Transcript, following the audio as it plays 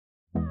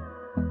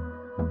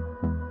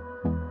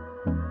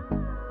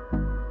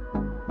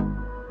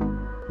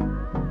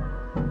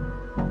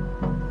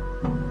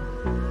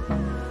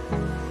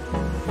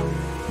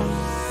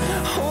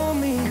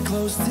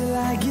close till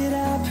I get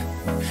up.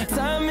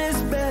 Time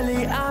is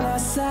barely on our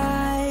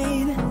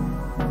side.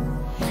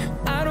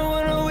 I don't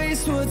wanna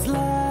waste what's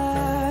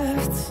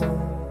left.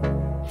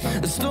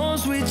 The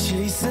storms we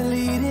chase are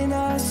leading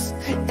us,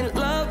 and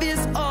love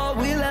is all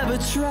we'll ever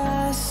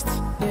trust.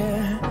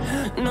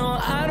 Yeah, no,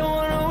 I don't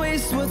wanna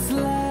waste what's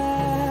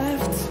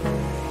left.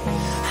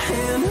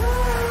 And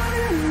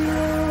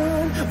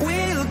on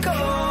we'll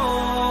go,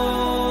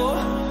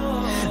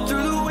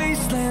 through the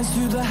wastelands,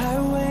 through the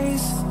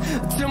highways,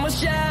 till my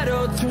shadow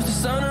turns to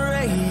sun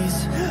rays.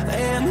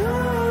 And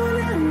on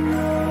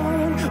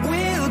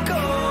we'll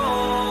go,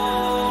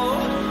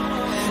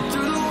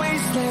 through the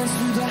wastelands,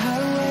 through the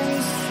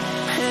highways,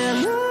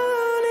 and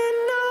on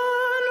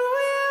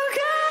we'll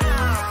go.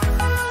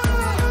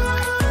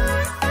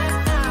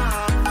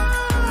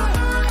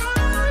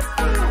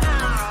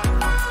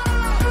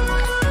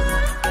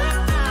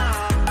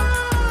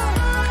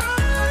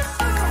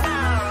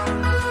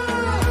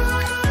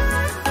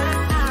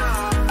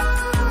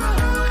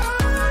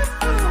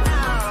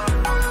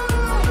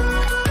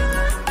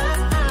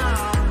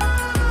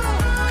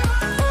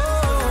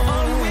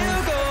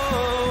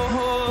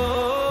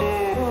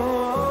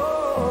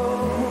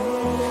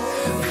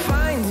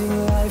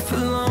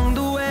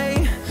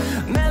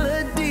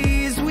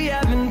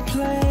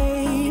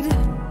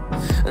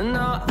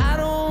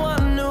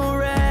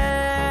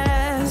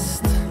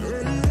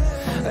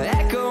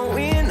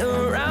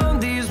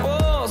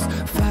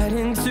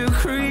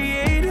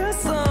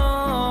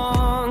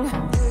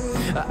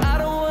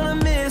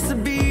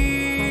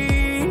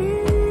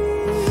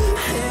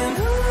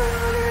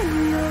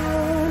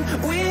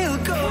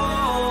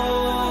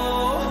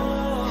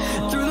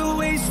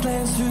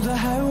 Through the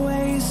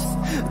highways,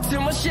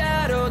 till my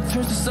shadow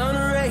turns to sun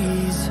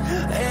rays.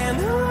 And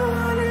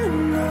on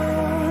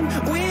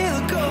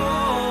we'll go,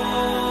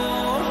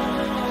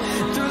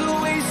 through the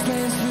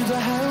wastelands, through the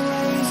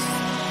highways,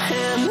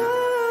 and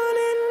on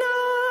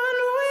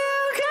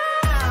we'll go.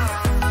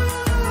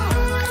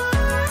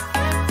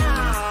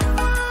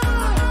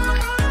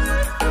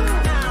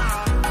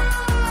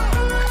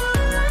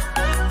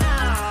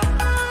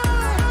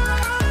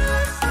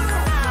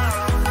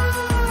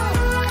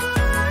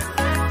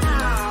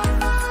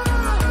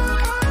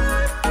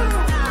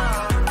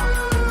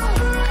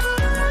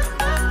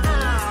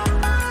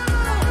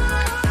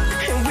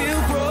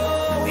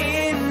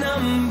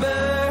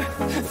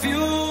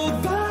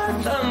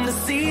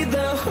 See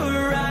the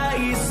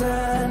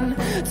horizon,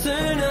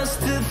 turn us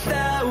to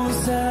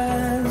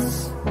thousands,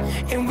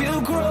 and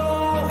we'll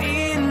grow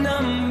in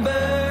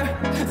number,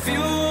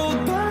 fueled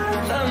by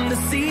them to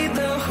see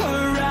the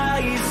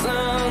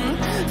horizon,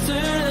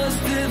 turn us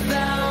to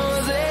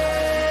thousands.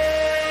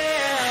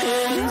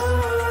 And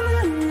on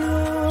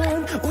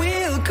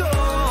we'll go,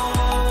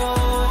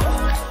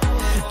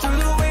 through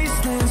the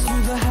wastelands,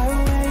 through the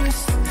highways,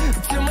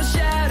 till my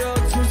shadow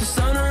turns to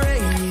sun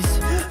rays.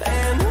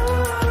 And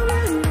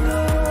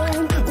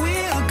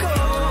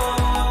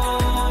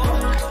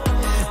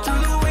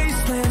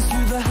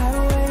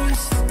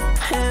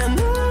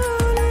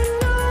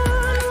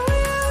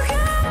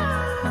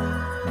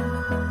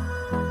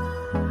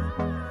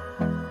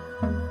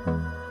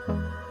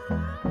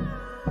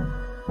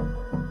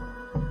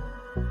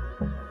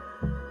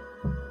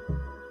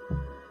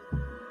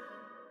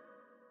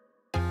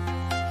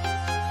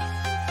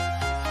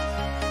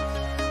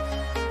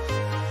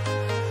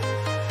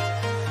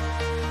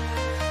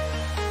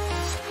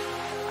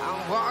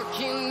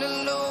walking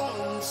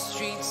alone, the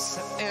streets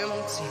are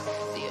empty.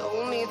 The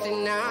only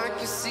thing I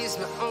can see is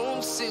my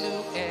own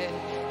silhouette.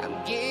 I'm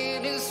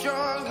getting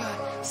stronger,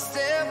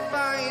 step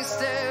by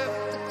step.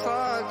 The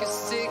clock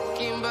is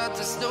ticking, but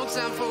there's no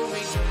time for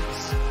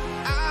regrets.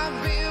 I've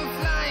been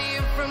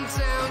flying from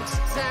town to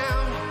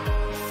town,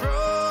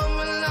 from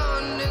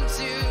London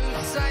to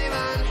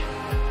Taiwan.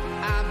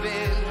 I've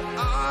been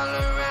all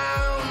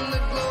around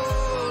the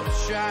globe,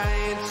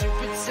 trying to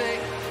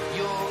protect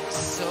your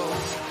soul.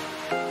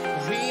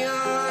 We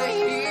are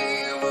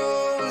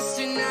heroes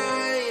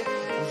tonight.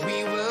 We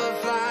will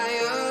fly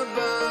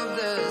above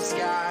the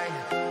sky.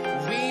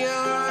 We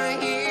are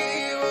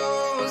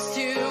heroes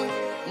tonight.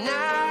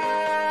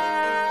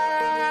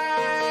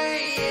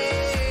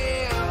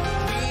 Yeah.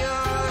 We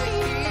are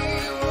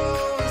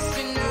heroes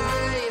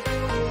tonight.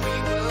 We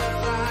will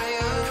fly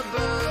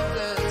above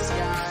the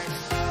sky.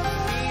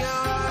 We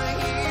are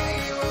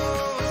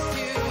heroes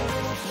tonight.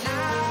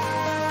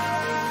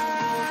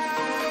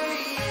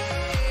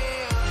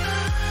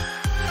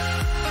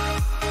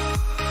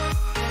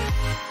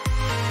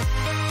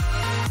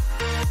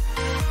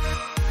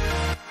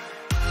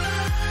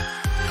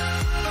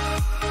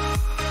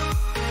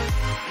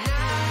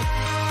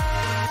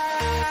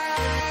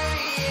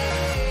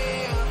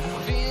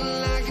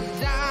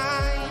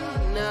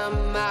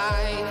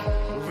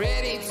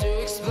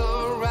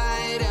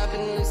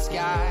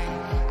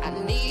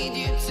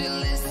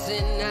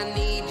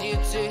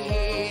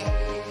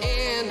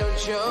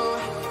 Show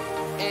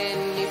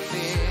any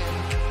fear.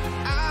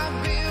 I've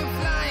been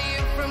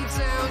flying from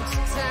town to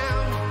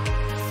town,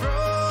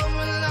 from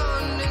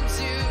London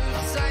to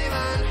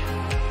Taiwan.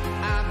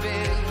 I've been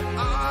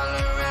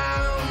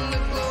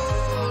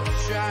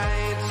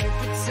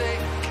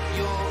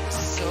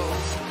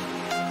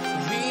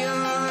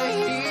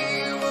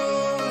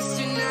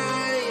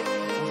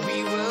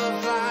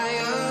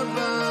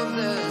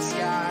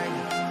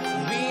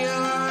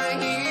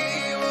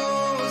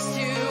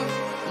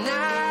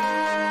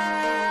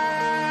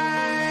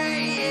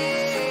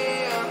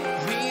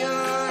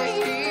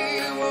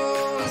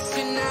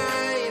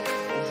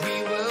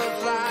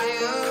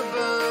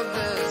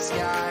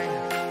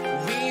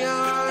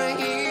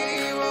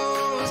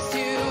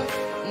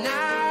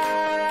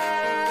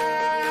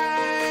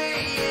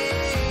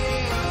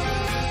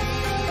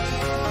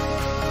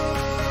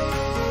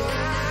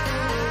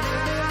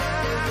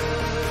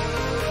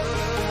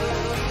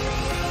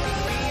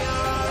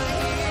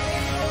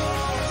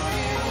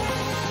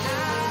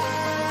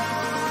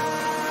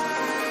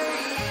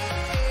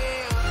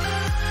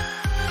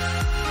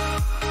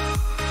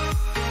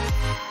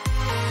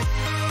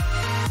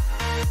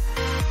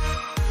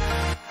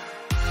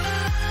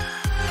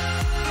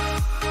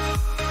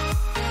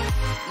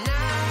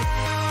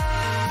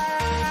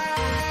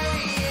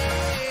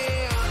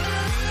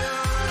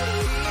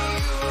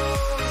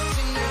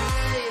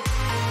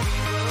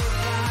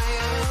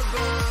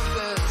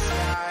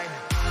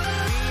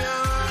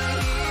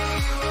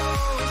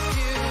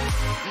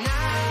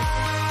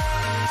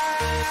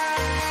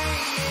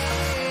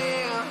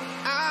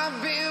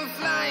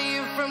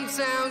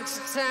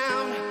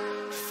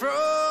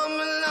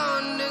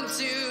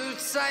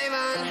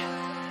Simon.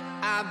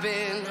 I've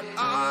been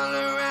all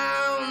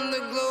around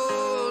the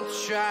globe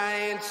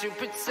trying to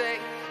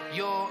protect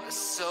your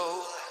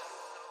soul.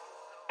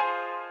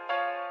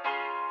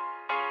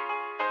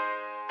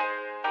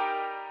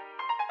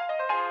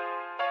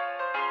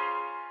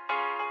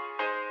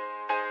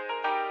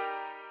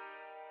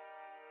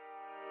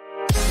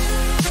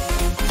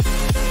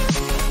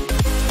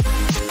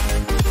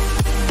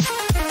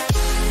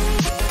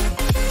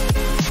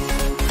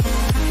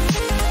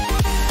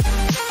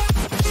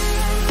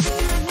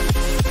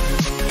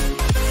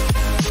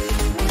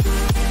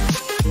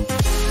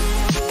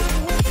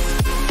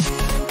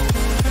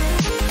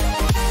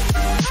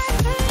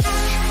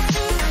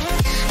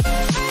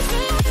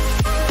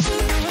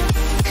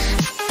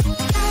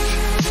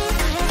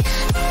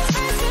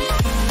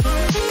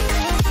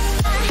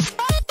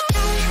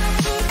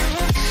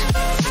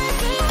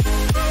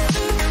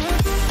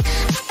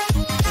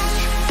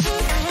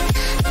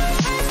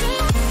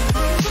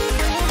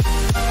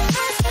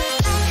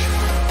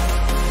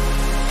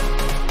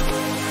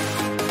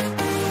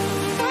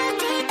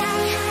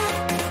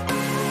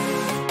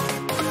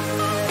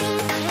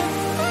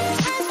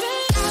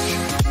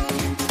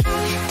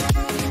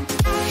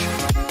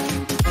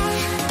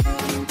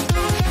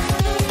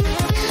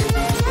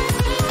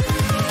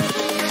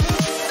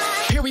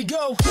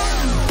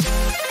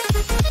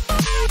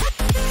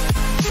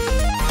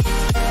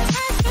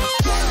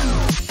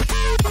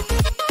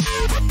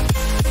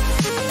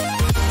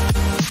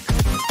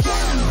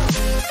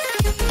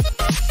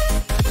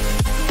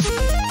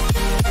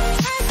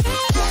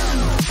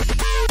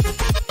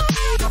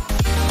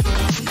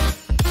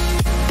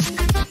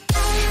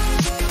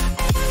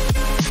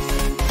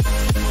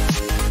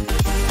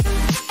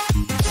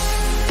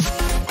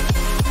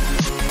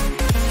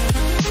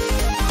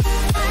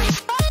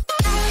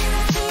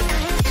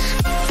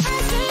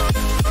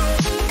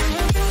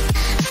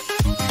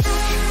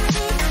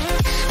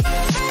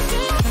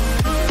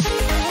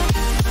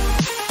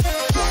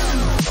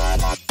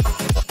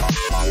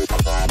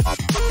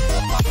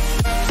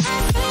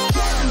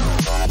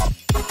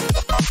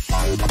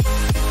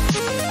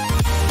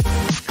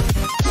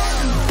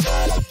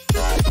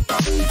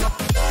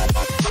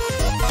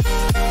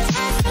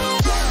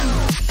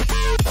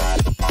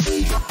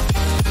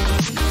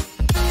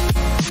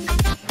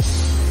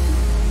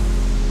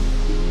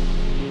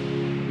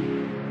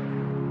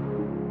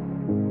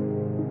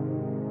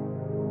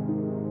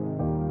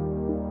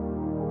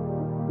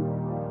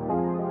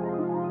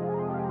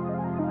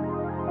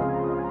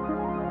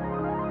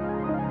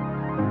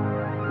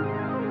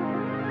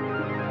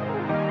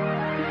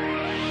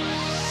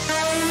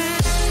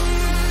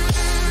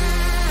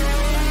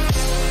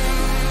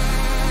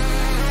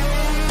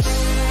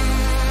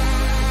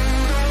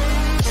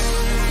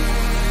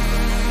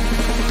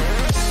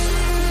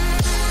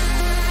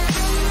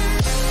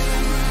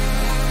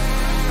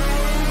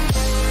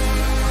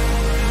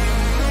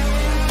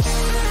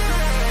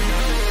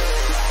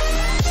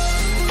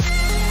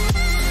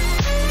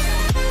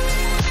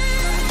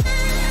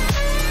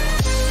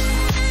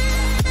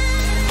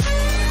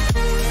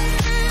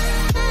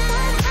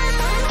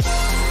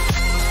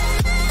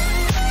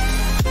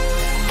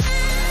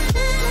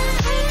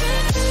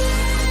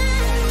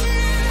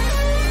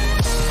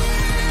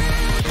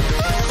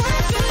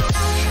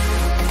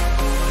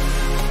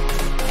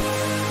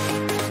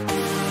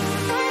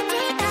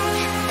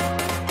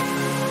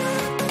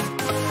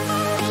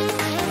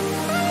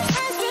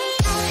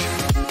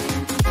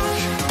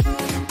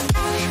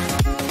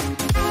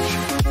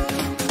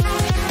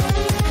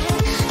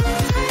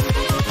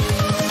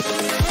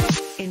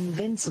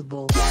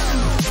 Invincible.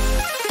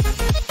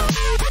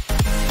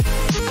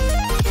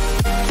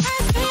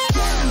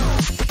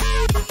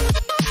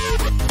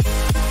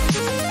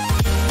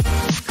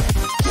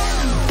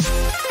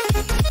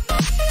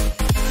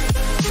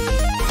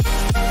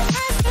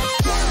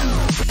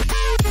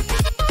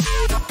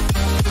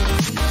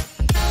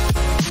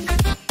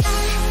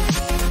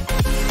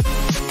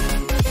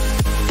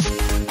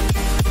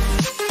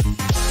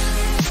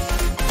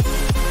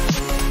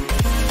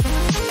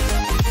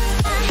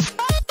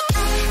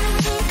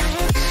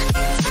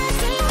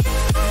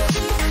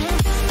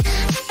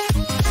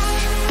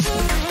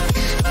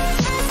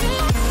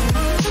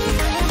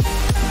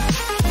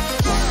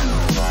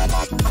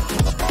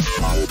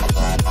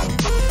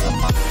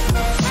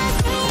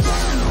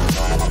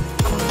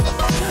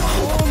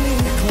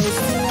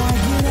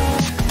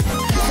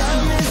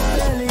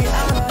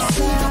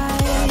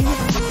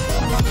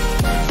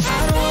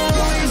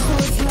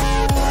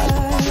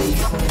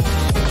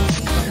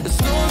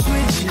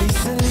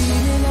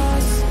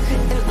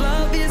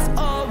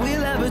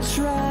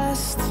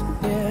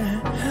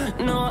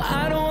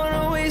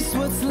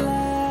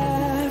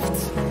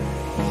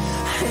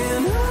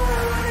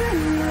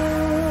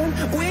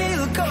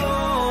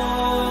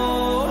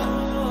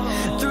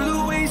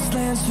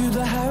 Through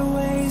the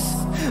highways,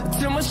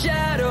 till my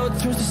shadow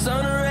turns to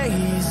sun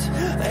rays.